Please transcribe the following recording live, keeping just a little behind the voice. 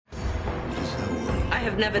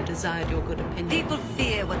have never desired your good opinion. People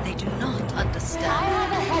fear what they do not understand. I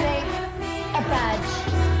have a headache, a badge,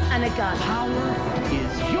 and a gun. Power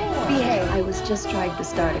is yours. Behave. I was just trying to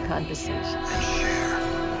start a conversation. And share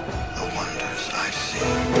the wonders I've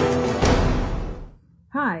seen.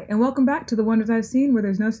 Hi, and welcome back to The Wonders I've Seen, where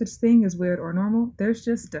there's no such thing as weird or normal, there's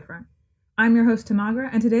just different. I'm your host, Tanagra,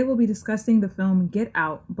 and today we'll be discussing the film Get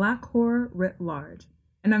Out, Black Horror Writ Large.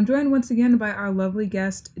 And I'm joined once again by our lovely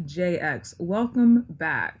guest, JX. Welcome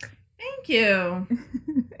back. Thank you.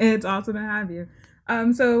 It's awesome to have you.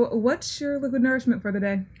 So what's your liquid nourishment for the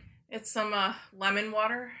day? It's some lemon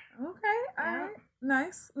water. Okay, all right.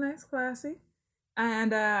 Nice, classy.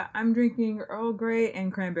 And I'm drinking Earl Grey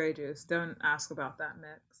and cranberry juice. Don't ask about that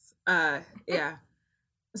mix. Yeah.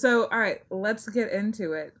 So, all right, let's get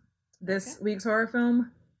into it. This week's horror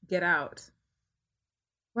film, Get Out.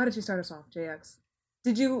 Why did you start us off, JX?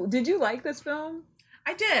 Did you like this film?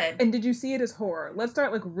 I did. And did you see it as horror? Let's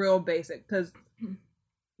start like real basic, because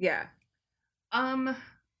yeah. I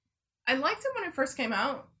liked it when it first came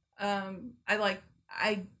out. I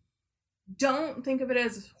don't think of it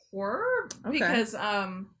as horror because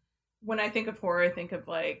when I think of horror, I think of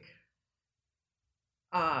like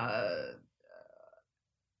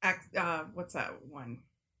what's that one?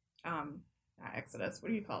 Not Exodus. What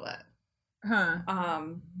do you call that?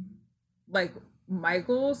 Like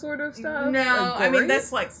Michael sort of stuff? No, like I mean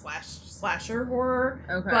that's like slasher horror.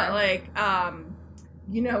 Okay. But like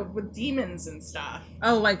with demons and stuff.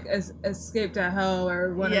 Oh, like Escape to Hell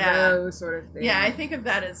or one of those sort of things. Yeah, I think of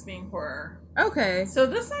that as being horror. Okay. So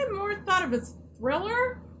this I more thought of as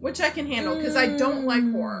thriller, which I can handle because I don't like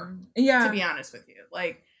horror. Yeah. To be honest with you.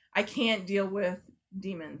 Like, I can't deal with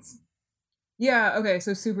demons. Yeah, okay,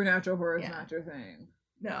 so supernatural horror is not your thing.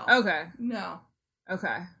 No. Okay. No.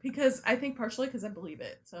 Okay. Because I think partially because I believe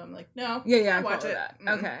it. So I'm like, no. Yeah, I watch follow it. that.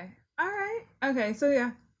 Mm. Okay. All right. Okay, so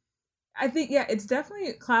yeah. I think, it's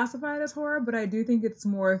definitely classified as horror, but I do think it's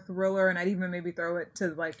more thriller, and I'd even maybe throw it to,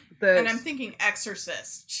 like, the... And I'm thinking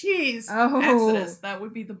Exorcist. Jeez. Oh. Exodus. That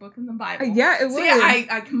would be the book in the Bible. Yeah, it would. So yeah,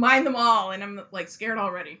 I combine them all, and I'm, like, scared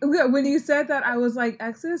already. When you said that, I was like,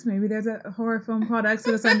 Exodus? Maybe there's a horror film called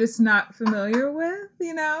Exodus I'm just not familiar with,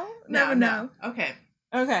 you know? Never know. Okay.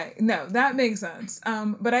 Okay, no, that makes sense.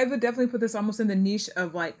 But I would definitely put this almost in the niche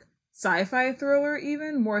of, like, sci-fi thriller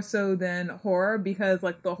even more so than horror, because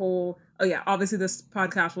like the whole obviously this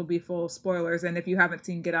podcast will be full of spoilers, and if you haven't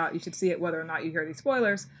seen Get Out, you should see it whether or not you hear these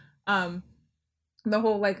spoilers. The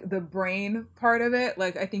whole like the brain part of it,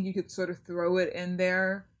 like I think you could sort of throw it in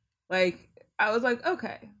there. Like I was like,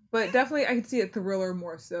 okay, but definitely I could see a thriller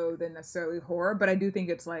more so than necessarily horror, but I do think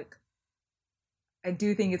it's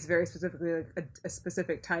very specifically like a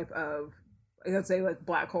specific type of, let's say, like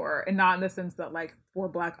black horror, and not in the sense that like for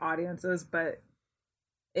black audiences, but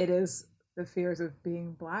it is the fears of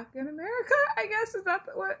being black in America, I guess. Is that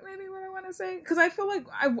what I want to say? Because I feel like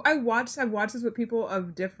I've watched this with people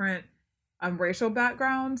of different racial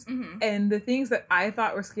backgrounds, and the things that I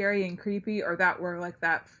thought were scary and creepy, or that were like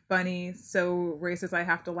that funny, so racist I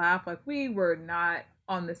have to laugh, like we were not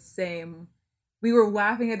on the same. We were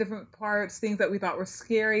laughing at different parts. Things that we thought were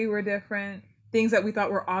scary were different. Things that we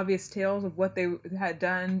thought were obvious tales of what they had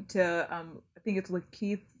done to, I think it's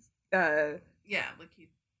Lakeith. Lakeith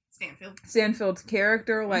Stanfield's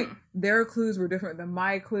character. Like their clues were different than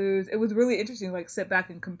my clues. It was really interesting to like sit back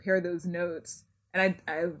and compare those notes. And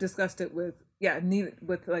I discussed it with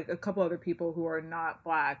like a couple other people who are not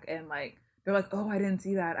black, and like they're like, oh, I didn't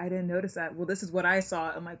see that. I didn't notice that. Well, this is what I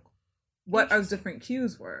saw, and like what those different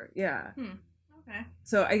cues were. Yeah. Okay.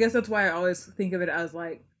 So I guess that's why I always think of it as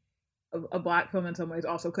like a black film in some ways,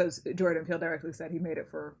 also because Jordan Peele directly said he made it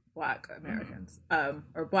for black Americans,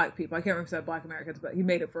 or black people. I can't remember if he said black Americans, but he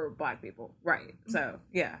made it for black people, right? So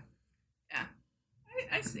yeah.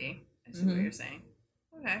 I see what you're saying.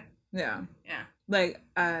 Okay. Yeah. Yeah. Like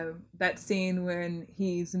that scene when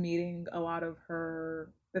he's meeting a lot of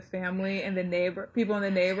the family and people in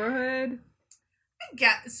the neighborhood.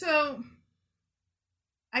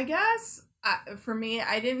 I guess for me,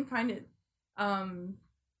 I didn't find it.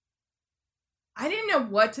 I didn't know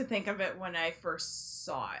what to think of it when I first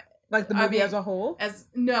saw it. Like the movie as a whole?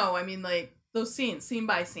 Like those scenes, scene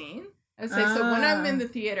by scene. I would say, so when I'm in the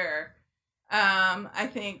theater, I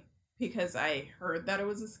think because I heard that it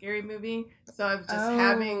was a scary movie, so I'm just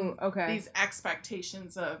having these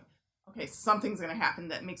expectations of, okay, something's going to happen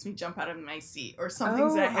that makes me jump out of my seat, or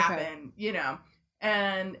something's going to happen, you know.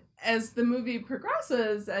 And as the movie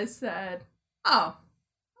progresses, I said, oh,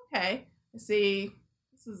 okay, I see,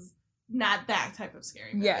 this is not that type of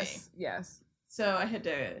scary movie. Yes. So I had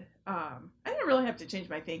to, I didn't really have to change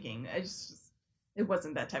my thinking. I just It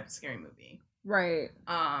wasn't that type of scary movie. Right.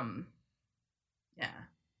 Yeah.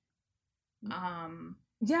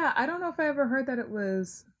 Yeah, I don't know if I ever heard that it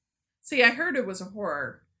was... See, I heard it was a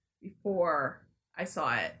horror before I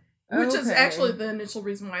saw it, which is actually the initial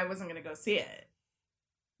reason why I wasn't going to go see it.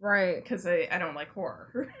 Right. Because I don't like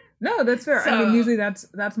horror. No, that's fair. So, I mean, usually that's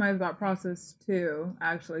my thought process too,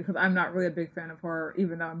 actually, because I'm not really a big fan of horror,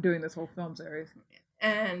 even though I'm doing this whole film series.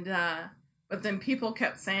 And, but then people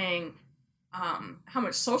kept saying how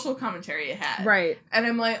much social commentary it had. Right. And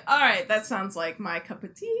I'm like, all right, that sounds like my cup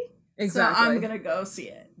of tea. Exactly. So I'm going to go see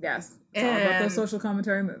it. Yes. It's all about those social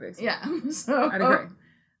commentary movies. Yeah. So I'd agree.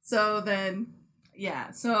 So then, yeah.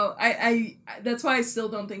 So I that's why I still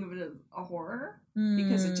don't think of it as a horror,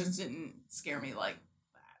 because it just didn't scare me like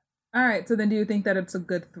that. All right. So then do you think that it's a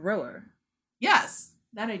good thriller? Yes,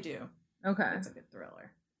 that I do. Okay. It's a good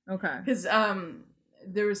thriller. Okay. Because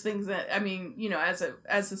there was things that, I mean, you know,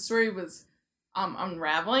 as the story was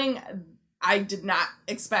unraveling, I did not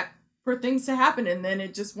expect for things to happen, and then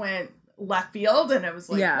it just went left field, and I was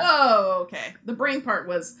like, whoa, okay. The brain part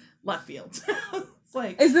was left field. It's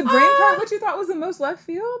like, is the brain part what you thought was the most left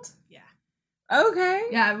field? Yeah. Okay.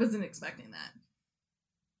 Yeah, I wasn't expecting that.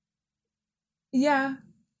 Yeah.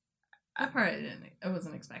 That part I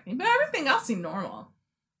wasn't expecting, but everything else seemed normal.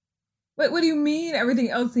 Wait, what do you mean everything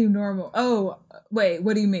else seemed normal? Oh, wait,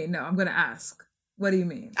 what do you mean? No, I'm going to ask. What do you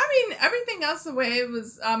mean? I mean, everything else, the way it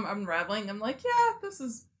was unraveling, I'm like, yeah, this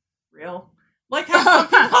is real. Like how some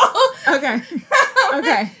people... Okay.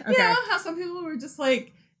 Okay. You know, how some people were just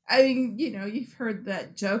like, I mean, you know, you've heard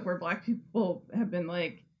that joke where black people have been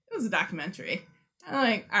like, it was a documentary. I'm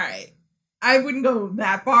like, all right. I wouldn't go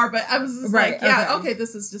that far, but I was just like, yeah, okay,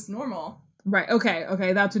 this is just normal. Right,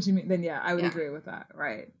 okay, that's what you mean. Then, yeah, I would agree with that,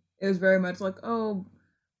 right. It was very much like, oh,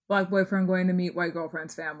 black boyfriend going to meet white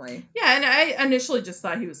girlfriend's family. Yeah, and I initially just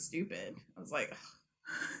thought he was stupid. I was like,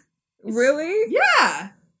 really? Yeah.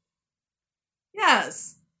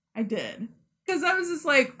 Yes, I did. Because I was just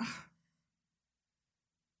like,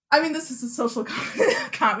 I mean, this is a social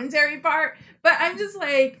commentary part, but I'm just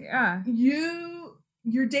like, yeah,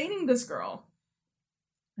 you're dating this girl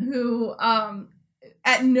who,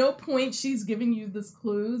 at no point she's giving you this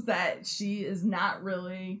clues that she is not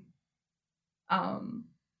really,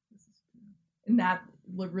 not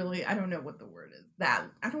really, I don't know what the word is, that,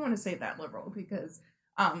 I don't want to say that liberal, because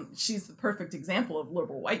she's the perfect example of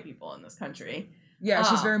liberal white people in this country. Yeah,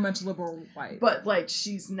 she's very much liberal white. But, like,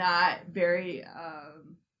 she's not very...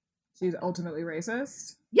 she's ultimately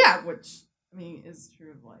racist? Yeah, which, I mean, is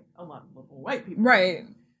true of, like, a lot of liberal white people. Right.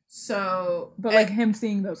 So... But, like, him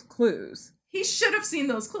seeing those clues. He should have seen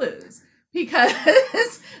those clues. Because,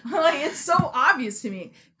 like, it's so obvious to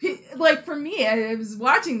me. Like, for me, I was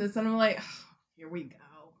watching this, and I'm like, oh, here we go.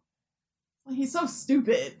 Like, he's so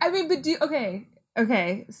stupid. I mean, but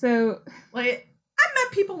okay, so... Like... I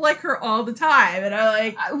met people like her all the time, and I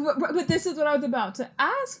like... But this is what I was about to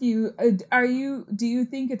ask you. Do you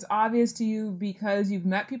think it's obvious to you because you've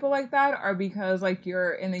met people like that, or because, like,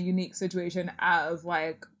 you're in a unique situation as,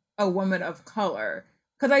 like, a woman of color?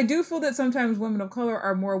 Because I do feel that sometimes women of color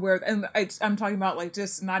are more aware, and I'm talking about, like,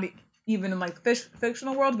 just not even in, like,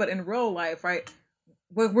 fictional world, but in real life, right?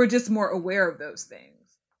 We're just more aware of those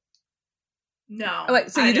things. No.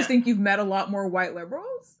 Like, so you just think you've met a lot more white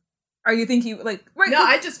liberals? Or you think you, like... Right, no,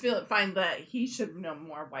 I just find that he should know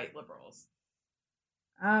more white liberals.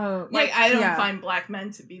 Oh. Like, I don't find black men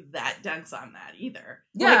to be that dense on that either.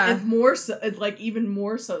 Yeah. Like, if more so, like, even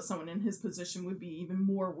more so, someone in his position would be even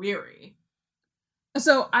more weary.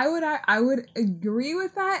 So I would agree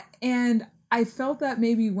with that, and I felt that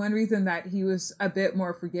maybe one reason that he was a bit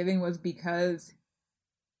more forgiving was because,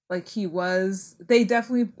 like,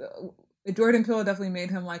 Jordan Peele definitely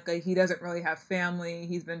made him like he doesn't really have family.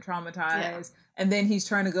 He's been traumatized, and then he's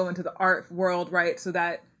trying to go into the art world, right? So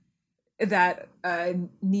that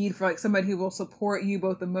need for like somebody who will support you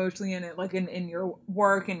both emotionally and like in your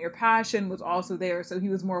work and your passion was also there. So he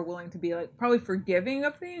was more willing to be like probably forgiving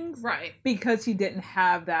of things, right? Because he didn't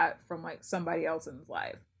have that from like somebody else in his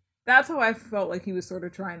life. That's how I felt like he was sort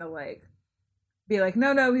of trying to like be like,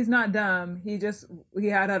 no, he's not dumb. He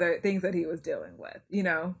had other things that he was dealing with, you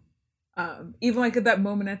know. Even like at that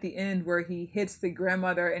moment at the end where he hits the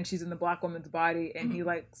grandmother and she's in the black woman's body and he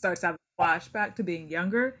like starts to have a flashback to being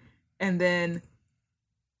younger, and then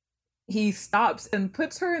he stops and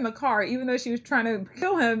puts her in the car even though she was trying to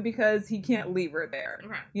kill him because he can't leave her there,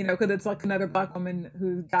 right? You know, because it's like another black woman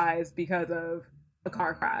who dies because of a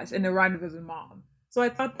car crash and it reminded of his mom. So I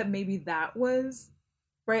thought that maybe that was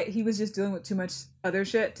right. He was just dealing with too much other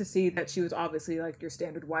shit to see that she was obviously like your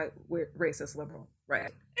standard white racist liberal,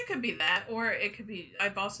 Right. It could be that, or it could be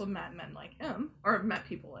I've also met men like him, or met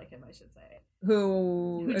people like him, I should say,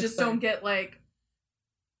 Who just don't get like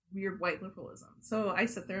weird white liberalism. So I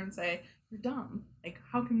sit there and say, "You're dumb. Like,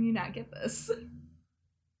 how can you not get this?"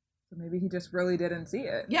 So maybe he just really didn't see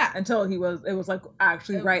it. Yeah. Until it was like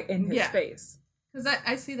actually right in his face. Because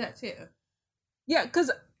I see that too. Yeah,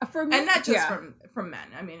 because for me, and not just from men.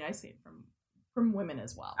 I mean, I see it from women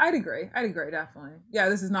as well. I'd agree, definitely. Yeah,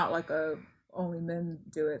 this is not like a only men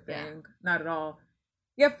do it thing. Not at all.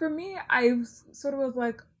 Yeah, for me, I sort of was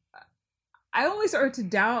like, I only started to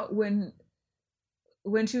doubt when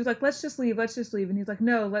she was like, let's just leave, and he's like,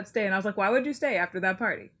 no, let's stay. And I was like, why would you stay after that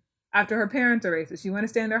party? After her parents are racist, you want to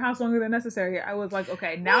stay in their house longer than necessary. I was like,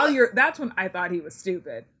 okay, now that's when I thought he was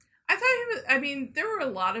stupid. I thought he was, I mean, there were a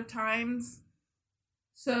lot of times.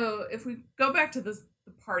 So if we go back to the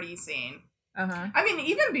party scene, I mean,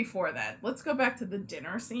 even before that, let's go back to the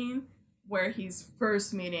dinner scene where he's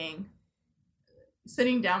first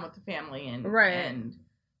sitting down with the family and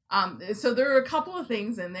so there were a couple of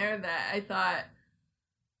things in there that I thought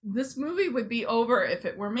this movie would be over if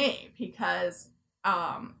it were me, because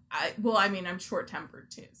I'm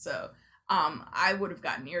short-tempered too, so I would have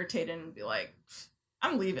gotten irritated and be like,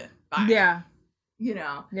 I'm leaving, bye. Yeah,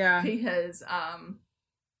 because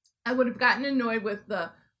I would have gotten annoyed with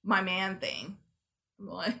the my man thing. I'm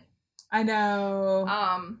like, I know.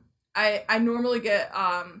 I normally get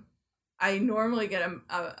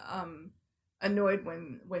annoyed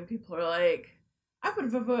when people are like, I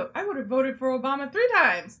would have voted for Obama 3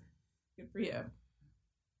 times. Good for you.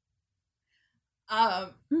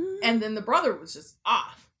 And then the brother was just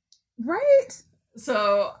off. Right.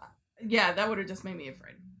 So yeah, that would have just made me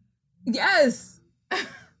afraid. Yes.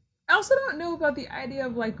 I also don't know about the idea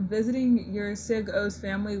of like visiting your Sig O's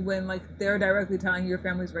family when like they're directly telling you your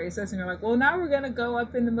family's racist, and you're like, well, now we're gonna go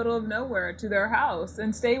up in the middle of nowhere to their house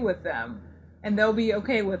and stay with them, and they'll be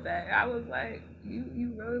okay with it. I was like,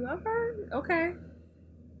 you really love her? Okay.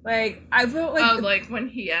 Like I felt like like when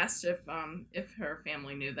he asked if her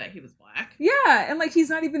family knew that he was black. Yeah, and like he's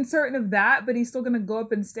not even certain of that, but he's still gonna go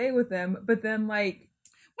up and stay with them. But then like,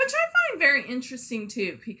 which I find very interesting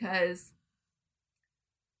too, because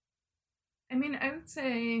I mean, I would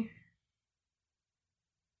say,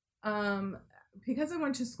 because I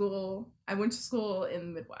went to school in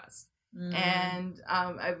the Midwest, and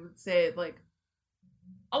I would say like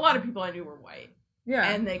a lot of people I knew were white,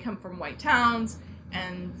 and they come from white towns,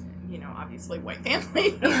 and obviously white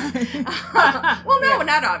families. Well, no,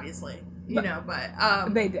 not obviously, but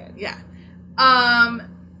they did,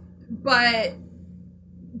 but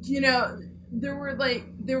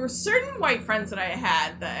there were certain white friends that I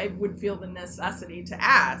had that I would feel the necessity to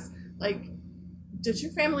ask, like, did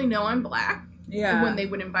your family know I'm black? Yeah. When they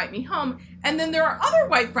would invite me home. And then there are other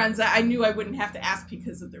white friends that I knew I wouldn't have to ask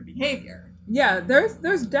because of their behavior. Yeah,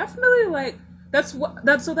 there's definitely like that's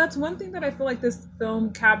one thing that I feel like this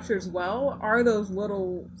film captures well are those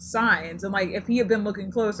little signs, and like if he had been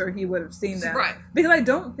looking closer, he would have seen them. Right. Because I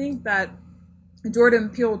don't think that Jordan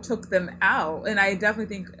Peele took them out, and I definitely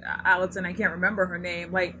think Allison, I can't remember her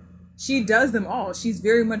name, like she does them all. She's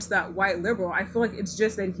very much that white liberal. I feel like it's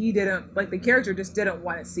just that he didn't, like the character just didn't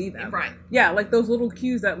want to see them. Right. Yeah, like those little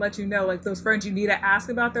cues that let you know, like those friends you need to ask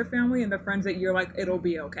about their family and the friends that you're like, it'll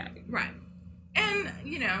be okay. Right. And,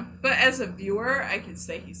 but as a viewer, I can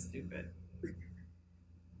say he's stupid.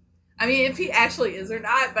 I mean, if he actually is or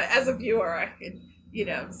not, but as a viewer, I could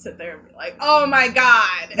sit there and be like, oh my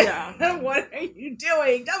God. Yeah. What are you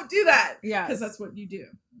doing? Don't do that. Yeah. Because that's what you do.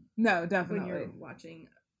 No, definitely. When you're watching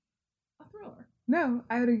a thriller. No,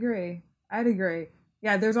 I'd agree.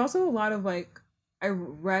 Yeah, there's also a lot of like, I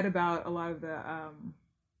read about a lot of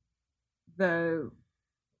the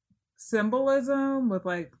symbolism with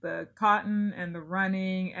like the cotton and the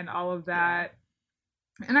running and all of that.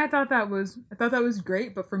 Yeah. And I thought that was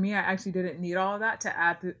great, but for me, I actually didn't need all of that to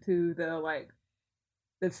add to the like,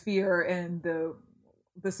 the fear and the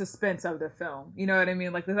suspense of the film. You know what I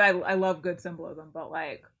mean? Like, I love good symbolism, but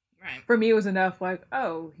like, right. For me, it was enough. Like,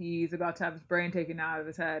 oh, he's about to have his brain taken out of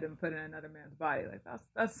his head and put in another man's body. Like,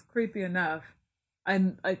 that's creepy enough.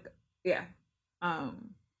 And like, yeah.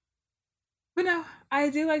 But no, I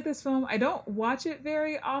do like this film. I don't watch it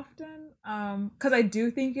very often, because I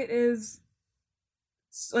do think it is,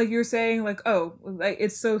 like you're saying, like, oh, like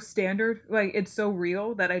it's so standard, like it's so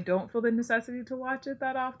real that I don't feel the necessity to watch it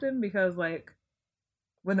that often, because like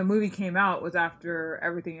when the movie came out was after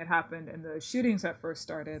everything had happened and the shootings had first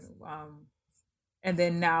started, and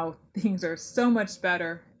then now things are so much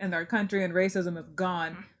better in our country and racism is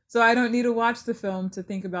gone, so I don't need to watch the film to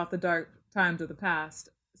think about the dark times of the past.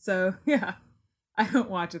 So yeah, I don't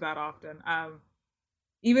watch it that often.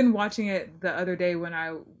 even watching it the other day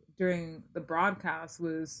during the broadcast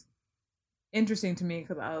was interesting to me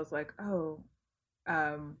because I was like, oh,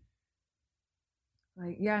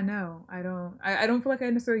 like, yeah, no, I don't feel like I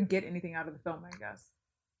necessarily get anything out of the film, I guess.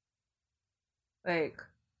 Like,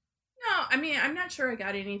 No, I mean, I'm not sure I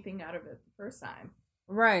got anything out of it the first time.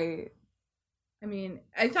 right. I mean,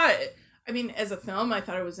 as a film, I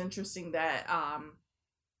thought it was interesting that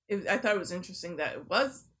it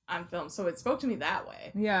was on film, so it spoke to me that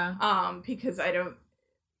way. Yeah. Because I don't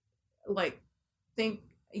think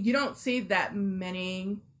you don't see that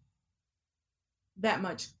much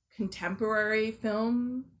contemporary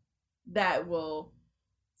film that will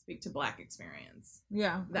speak to Black experience.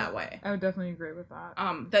 Yeah. That way. I would definitely agree with that.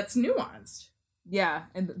 That's nuanced. Yeah,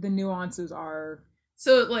 and the nuances are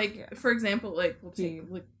so for example, we'll take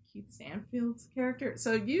Keith Stanfield's character.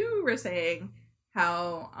 So you were saying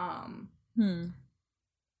how when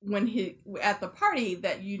he at the party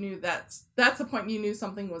that you knew that's the point you knew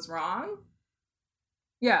something was wrong.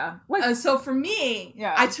 Yeah. So for me,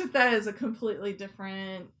 yeah. I took that as a completely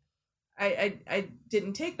different. I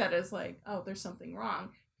didn't take that as oh, there's something wrong,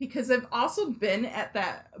 because I've also been at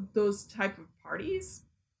those type of parties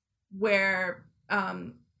where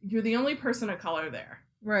you're the only person of color there,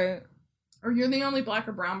 right, or you're the only Black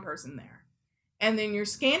or brown person there, and then you're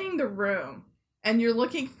scanning the room and you're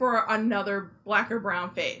looking for another Black or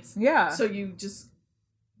brown face. Yeah. So you just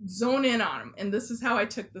zone in on them, and this is how I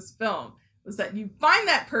took this film. Was that you find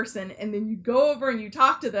that person and then you go over and you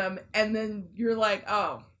talk to them and then you're like,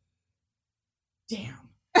 oh, damn.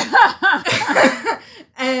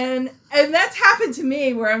 and that's happened to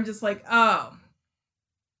me where I'm just like, oh,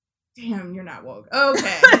 damn, you're not woke.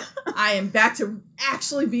 Okay. I am back to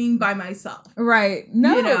actually being by myself. Right.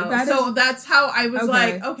 No, that's how I was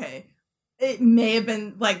like, okay, it may have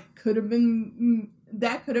been could have meant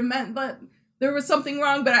that there was something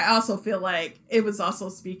wrong, but I also feel like it was also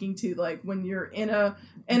speaking to when you're in a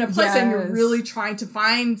place and you're really trying to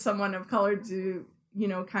find someone of color to,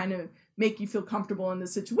 kind of make you feel comfortable in the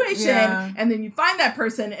situation. Yeah. And then you find that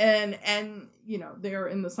person and they're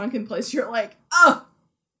in the sunken place. You're like, oh,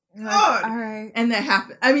 God. All right. And that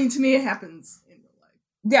happened. I mean, to me, it happens in real life.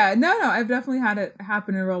 Yeah, no, I've definitely had it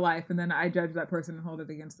happen in real life. And then I judge that person and hold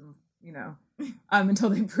it against them,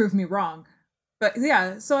 until they prove me wrong. But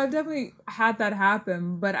yeah, so I've definitely had that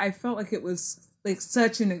happen, but I felt like it was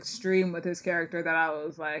such an extreme with his character that I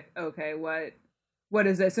was like, okay, what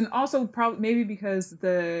is this? And also probably maybe because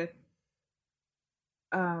I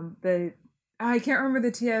can't remember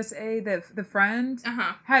the TSA that the friend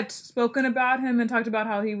had spoken about him and talked about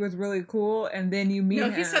how he was really cool, and then you meet him.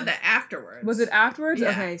 No, he said that afterwards. Was it afterwards?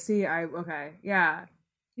 Yeah. Okay, yeah.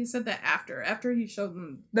 He said that after he showed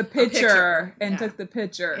them the picture and yeah. took the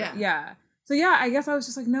picture. Yeah. So yeah, I guess I was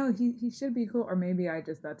just like, no, he should be cool. Or maybe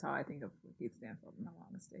that's how I think of Keith Stanfield, in all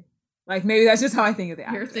honesty. Maybe that's just how I think of the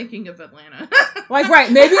actor. You're thinking of Atlanta.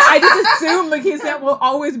 Right. Maybe I just assume Keith Stanfield will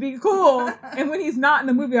always be cool. And when he's not in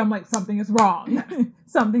the movie, I'm like, something is wrong.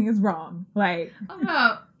 Something is wrong. Oh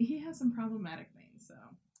no, he has some problematic things, so.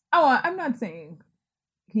 Oh, I'm not saying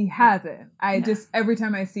he hasn't. Just, every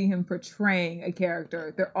time I see him portraying a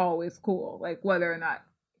character, they're always cool. Whether or not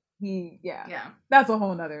yeah. That's a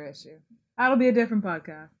whole nother issue. That'll be a different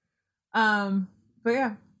podcast. But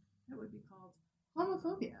yeah. That would be called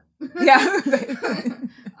homophobia. Yeah.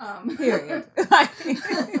 Period.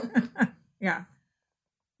 Yeah.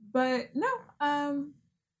 But no.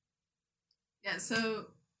 Yeah. So.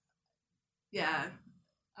 Yeah.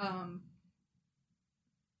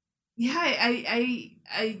 Yeah.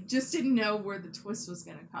 I just didn't know where the twist was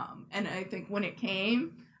gonna come, and I think when it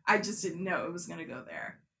came, I just didn't know it was gonna go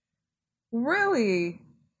there. Really?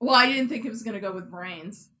 Well, I didn't think it was gonna go with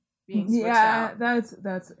brains being switched out. That's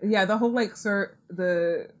the whole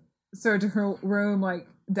the surgical room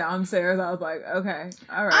downstairs. I was like, okay,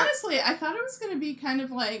 all right. Honestly, I thought it was gonna be kind of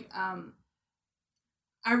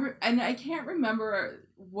and I can't remember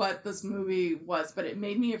what this movie was, but it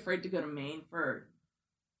made me afraid to go to Maine for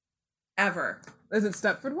ever. Is it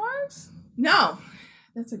Stepford Wives? No,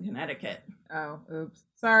 that's in Connecticut. Oh, oops.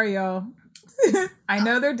 Sorry, y'all. I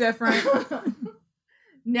know they're different.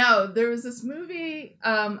 No, there was this movie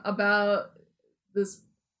about this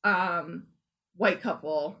white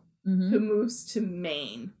couple who moves to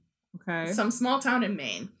Maine. Okay. Some small town in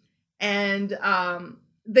Maine. And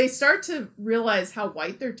they start to realize how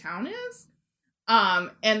white their town is.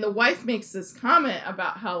 And the wife makes this comment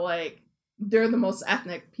about how they're the most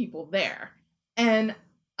ethnic people there. And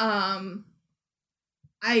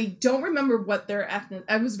I don't remember what their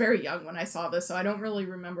I was very young when I saw this, so I don't really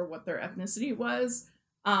remember what their ethnicity was.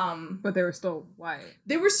 But they were still white.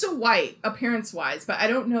 They were still white, appearance-wise, but I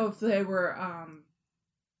don't know if they were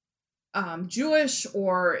Jewish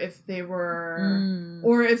or if they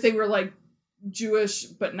were like Jewish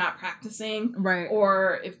but not practicing, right?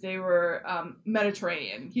 Or if they were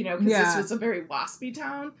Mediterranean, because this was a very waspy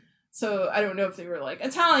town. So I don't know if they were like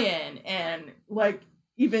Italian and like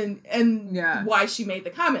why she made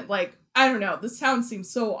the comment. Like, I don't know. This town seems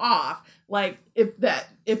so off. Like,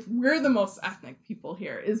 if we're the most ethnic people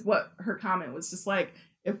here is what her comment was. Just like,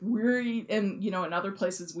 if we're in other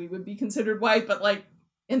places we would be considered white, but like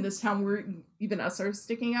in this town even us are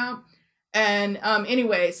sticking out. And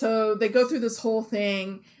anyway, so they go through this whole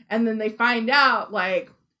thing, and then they find out like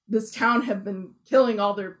this town have been killing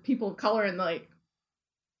all their people of color and like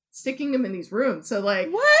sticking them in these rooms. So like,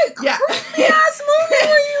 what? Yeah. Crazy ass movie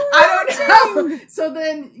were you watching? I don't know. So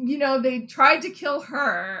then, they tried to kill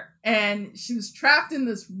her, and she was trapped in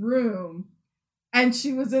this room, and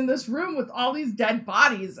she was in this room with all these dead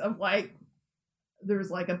bodies of like, there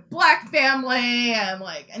was like a black family and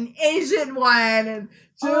like an Asian one, and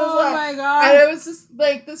she was like, my god, and it was just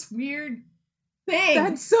like this weird thing.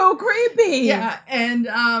 That's so creepy. Yeah, and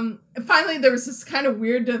finally there was this kind of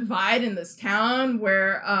weird divide in this town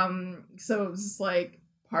where so it was just like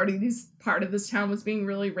part of this town was being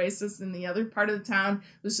really racist, and the other part of the town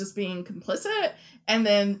was just being complicit, and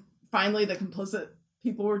then finally the complicit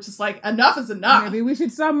people were just like, enough is enough. Maybe we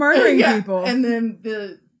should stop murdering people. And then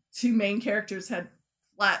the two main characters had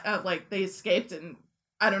they escaped, and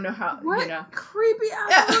I don't know how. What creepy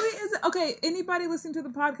ass movie is it? Okay, anybody listening to the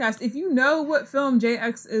podcast, if you know what film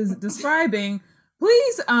JX is describing,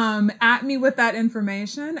 please at me with that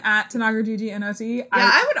information at TanagraGGNOT. Yeah,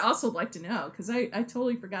 I would also like to know, because I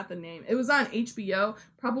totally forgot the name. It was on HBO,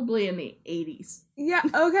 probably in the 80s. Yeah,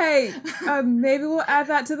 okay. Maybe we'll add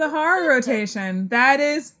that to the horror rotation. That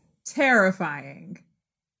is terrifying.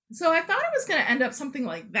 So I thought it was going to end up something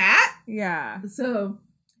like that. Yeah. So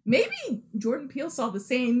maybe Jordan Peele saw the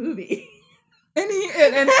same movie. And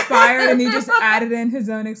it inspired, and he just added in his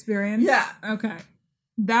own experience. Yeah. Okay.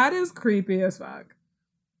 That is creepy as fuck.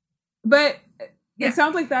 But it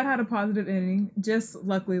sounds like that had a positive ending, just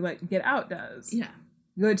luckily like Get Out does. Yeah.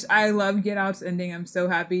 Which I love Get Out's ending. I'm so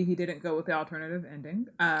happy he didn't go with the alternative ending.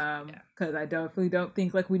 Because I definitely don't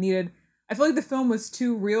think like we needed... I feel like the film was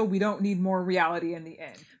too real. We don't need more reality in the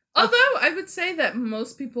end. Although I would say that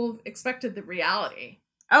most people expected the reality.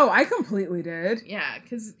 Oh, I completely did. Yeah,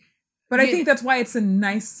 because... But I think that's why it's a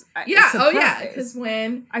nice because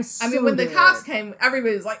when the did. cops came,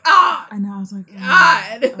 everybody was like, ah! I know, I was like,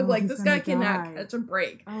 God! oh, like, he's this guy gonna cannot die. catch a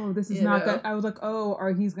break. Oh, this is not good. I was like, oh,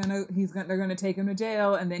 or they're gonna take him to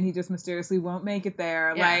jail, and then he just mysteriously won't make it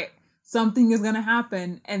there. Yeah. Like, something is gonna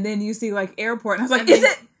happen, and then you see, like, airport, and I was like, is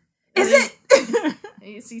it?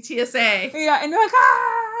 And you see TSA. Yeah, and they're like,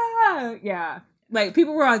 ah! Yeah. Like,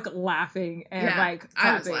 people were, like, laughing and, like,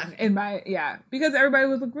 I was clapping. laughing. Because everybody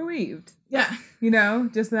was, like, relieved. Yeah. You know?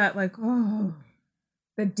 Just that, like, oh,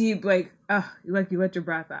 the deep, like, you let your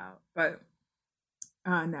breath out. But,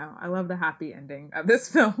 no, I love the happy ending of this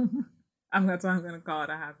film. That's why I'm going to call it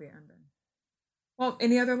a happy ending. Well,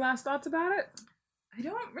 any other last thoughts about it? I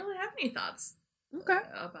don't really have any thoughts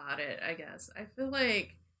about it, I guess. I feel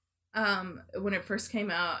like when it first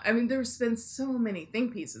came out, I mean, there's been so many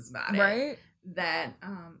think pieces about it. Right? That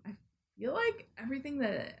I feel like everything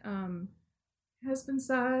that has been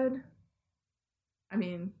said. I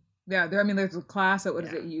mean, yeah, there's a class at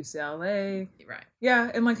UCLA, right?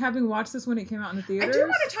 Yeah, and like having watched this when it came out in the theaters. I do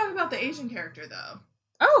want to talk about the Asian character though.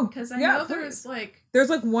 Oh, because I know there's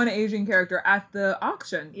one Asian character at the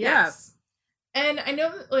auction. Yes, and I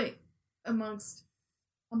know that like amongst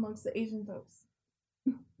the Asian folks.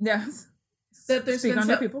 Yes, that there's speak been on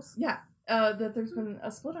your peoples. Yeah. That there's been a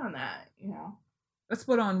split on that, you know. A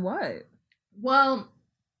split on what? Well,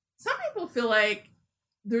 some people feel like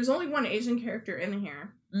there's only one Asian character in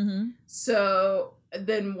here. Mm-hmm. So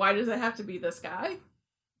then why does it have to be this guy?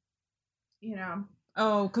 You know?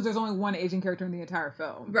 Oh, because there's only one Asian character in the entire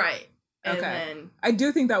film. Right. And okay. Then, I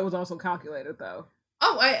do think that was also calculated, though.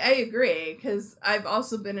 Oh, I agree, because I've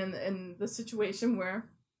also been in the situation where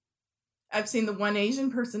I've seen the one Asian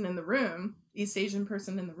person in the room, East Asian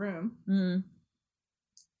person in the room. Mm.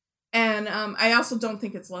 And I also don't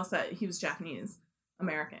think it's less that he was Japanese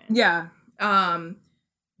American. Yeah.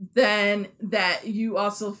 Then that you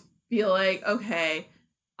also feel like, okay,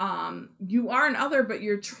 you are an other, but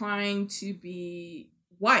you're trying to be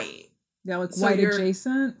white. Yeah, like so white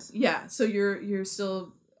adjacent. Yeah, so you're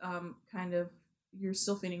still you're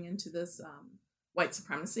still fitting into this white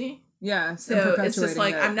supremacy. Yeah, so it's just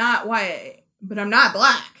like I'm not white, but I'm not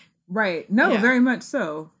black. Right. No, very much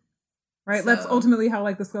so. Right? So, That's ultimately how,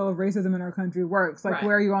 like, the scale of racism in our country works. Like,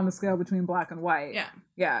 where are you on the scale between black and white? Yeah.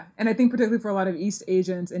 Yeah. And I think particularly for a lot of East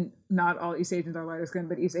Asians, and not all East Asians are lighter skinned,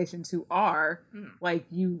 but East Asians who are, like,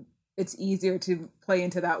 it's easier to play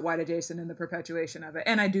into that white adjacent and the perpetuation of it.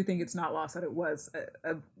 And I do think it's not lost that it was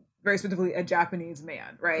a very specifically a Japanese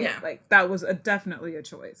man, right? Yeah. Like, that was definitely a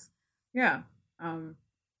choice. Yeah.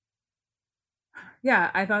 Yeah,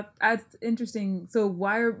 I thought that's interesting. So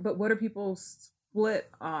what are people split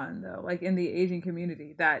on, though? Like, in the Asian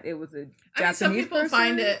community, that it was a Japanese some people person?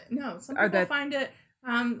 find it find it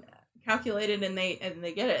calculated, and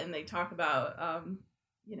they get it, and they talk about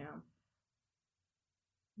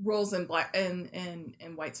roles in black and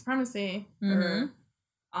white supremacy, or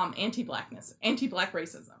anti-blackness, anti-black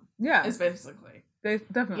racism. Yeah, is basically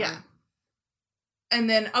definitely. Yeah. And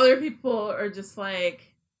then other people are just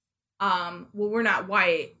like, well, we're not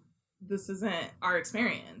white. This isn't our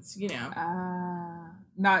experience,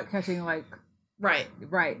 Not catching, like... Right.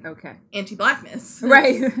 Okay. Anti-blackness.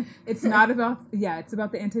 Right. It's not about... Yeah, it's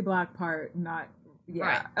about the anti-black part, not... Yeah.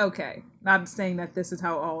 Right. Okay. Not saying that this is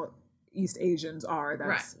how all East Asians are.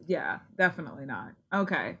 That's... Right. Yeah, definitely not.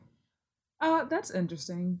 Okay. That's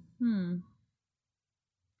interesting. Yeah,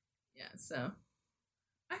 so...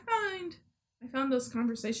 I found those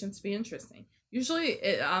conversations to be interesting. Usually,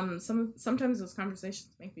 sometimes those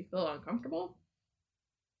conversations make me feel uncomfortable.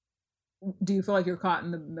 Do you feel like you're caught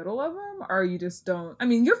in the middle of them, or you just don't? I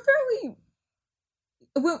mean, you're fairly...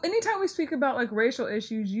 Well, anytime we speak about, like, racial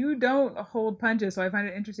issues, you don't hold punches, so I find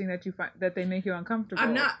it interesting that that they make you uncomfortable.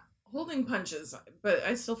 I'm not holding punches, but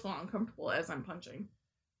I still feel uncomfortable as I'm punching.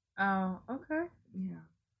 Oh, okay. Yeah.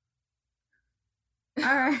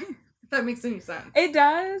 All right. If that makes any sense. It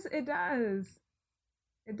does.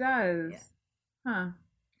 Yeah. Huh.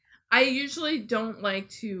 I usually don't like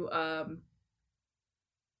to, I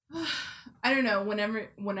don't know,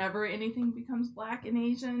 whenever anything becomes black and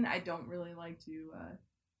Asian, I don't really like to,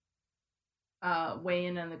 weigh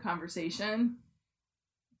in on the conversation.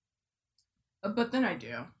 But then I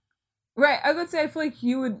do. Right. I would say I feel like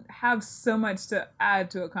you would have so much to add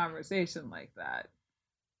to a conversation like that.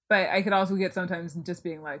 But I could also get sometimes just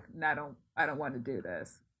being like, no, I don't want to do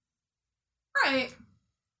this. Right.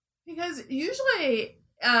 Because usually,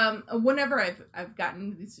 whenever I've gotten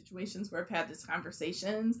into these situations where I've had these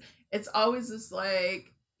conversations, it's always this,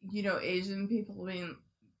 like, Asian people being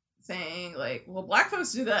saying, like, well, black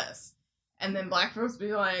folks do this. And then black folks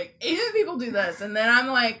be like, Asian people do this. And then I'm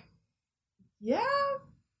like, yeah,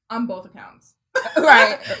 on both accounts.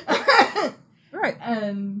 Right. Right.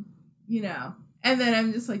 And, and then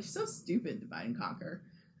I'm just like, you're so stupid, divide and conquer.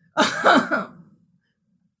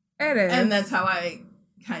 It is. And that's how I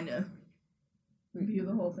kind of view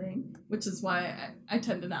the whole thing, which is why I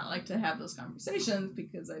tend to not like to have those conversations,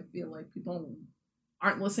 because I feel like people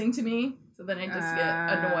aren't listening to me. So then I just get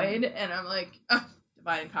annoyed, and I'm like,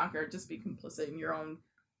 divide and conquer, just be complicit in your own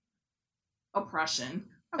oppression.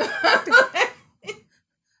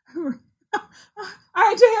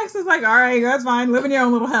 IJX is like, all right, that's fine, live in your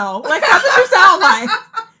own little hell. Like, that's what you sound like.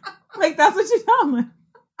 Like, that's what you sound like.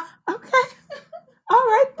 Okay. All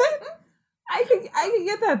right, then. I can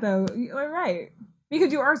get that, though. You're right.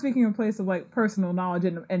 Because you are speaking in a place of, like, personal knowledge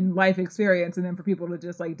and life experience, and then for people to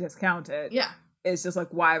just, like, discount it. Yeah. It's just like,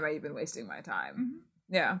 why am I even wasting my time?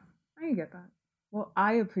 Mm-hmm. Yeah. I can get that. Well,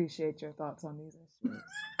 I appreciate your thoughts on these issues.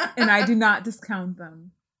 And I do not discount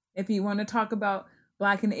them. If you want to talk about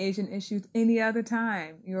Black and Asian issues any other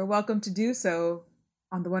time, you're welcome to do so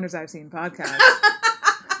on the Wonders I've Seen podcast.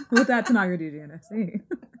 With that Tanagra DGNSC.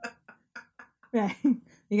 Yeah.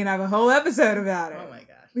 You can have a whole episode about it. Oh my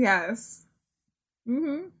gosh. Yes.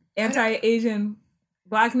 Mm-hmm. Anti-Asian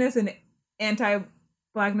blackness and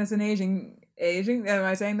anti-blackness and Asian. Am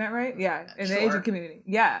I saying that right? Yeah. In the Asian community.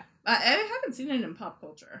 Yeah. I haven't seen it in pop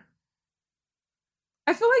culture.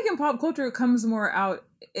 I feel like in pop culture it comes more out.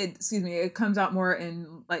 It comes out more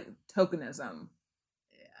in, like, tokenism.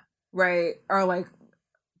 Yeah. Right? Or, like,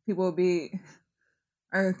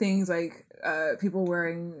 or things like people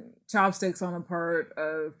wearing chopsticks on the part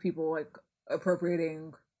of people, like,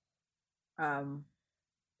 appropriating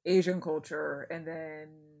Asian culture, and then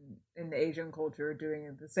in the Asian culture doing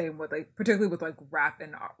it the same with, like, particularly with, like, rap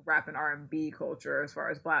and R&B culture as far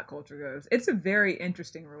as Black culture goes. It's a very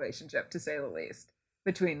interesting relationship, to say the least,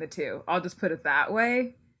 between the two. I'll just put it that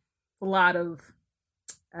way. A lot of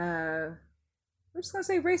we're just gonna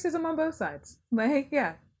say racism on both sides. Like,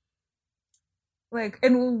 yeah. Like,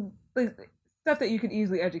 and like, stuff that you could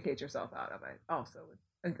easily educate yourself out of, I also would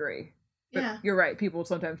agree. But yeah. You're right. People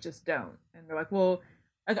sometimes just don't. And they're like, well,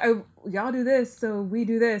 like, y'all do this, so we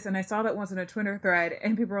do this. And I saw that once in a Twitter thread,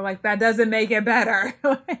 and people were like, that doesn't make it better.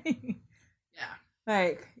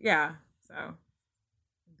 Like, yeah. So and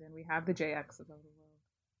then we have the JXs of the world.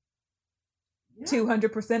 Yeah.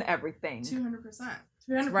 200% everything. 200%.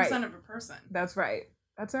 200% right. of a person. That's right.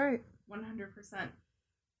 That's right. 100%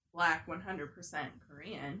 Black, 100%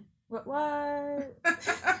 Korean. What?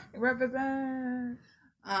 Represent.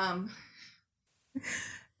 Um,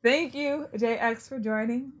 Thank you, JX, for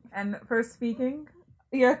joining and for speaking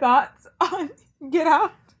your thoughts on Get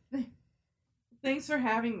Out. Thanks for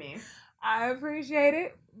having me. I appreciate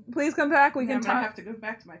it. Please come back. We can talk. I have to go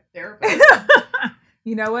back to my therapist.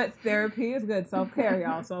 You know what? Therapy is good. Self-care,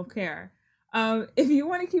 y'all. Self-care. If you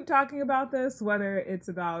want to keep talking about this, whether it's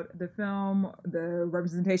about the film, the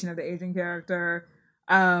representation of the Asian character,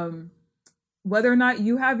 whether or not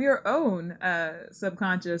you have your own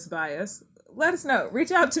subconscious bias, let us know.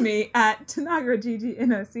 Reach out to me at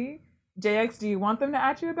TanagraGGNOC. JX, do you want them to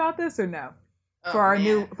ask you about this or no? Oh,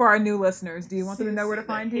 for our new listeners, do you want them to know where to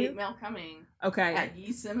find you? Hate mail coming. Okay. At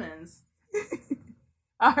Yee Simmons.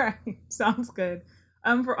 All right, sounds good.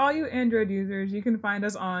 For all you Android users, you can find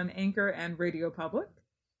us on Anchor and Radio Public.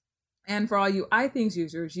 And for all you iThings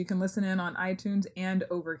users, you can listen in on iTunes and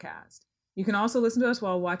Overcast. You can also listen to us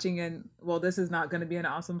while watching this is not going to be an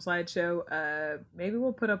awesome slideshow. Maybe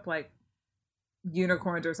we'll put up like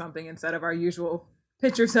unicorns or something instead of our usual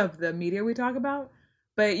pictures of the media we talk about.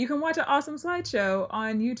 But you can watch an awesome slideshow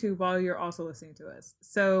on YouTube while you're also listening to us.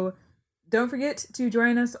 So don't forget to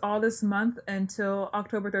join us all this month until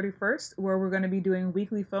October 31st, where we're going to be doing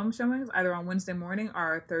weekly film showings, either on Wednesday morning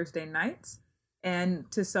or Thursday nights,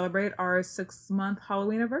 and to celebrate our 6-month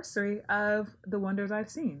Halloween anniversary of The Wonders I've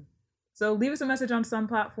Seen. So leave us a message on some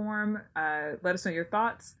platform. Let us know your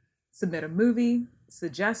thoughts. Submit a movie.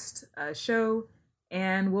 Suggest a show.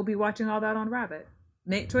 And we'll be watching all that on Rabbit.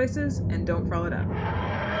 Make choices and don't frolic it up.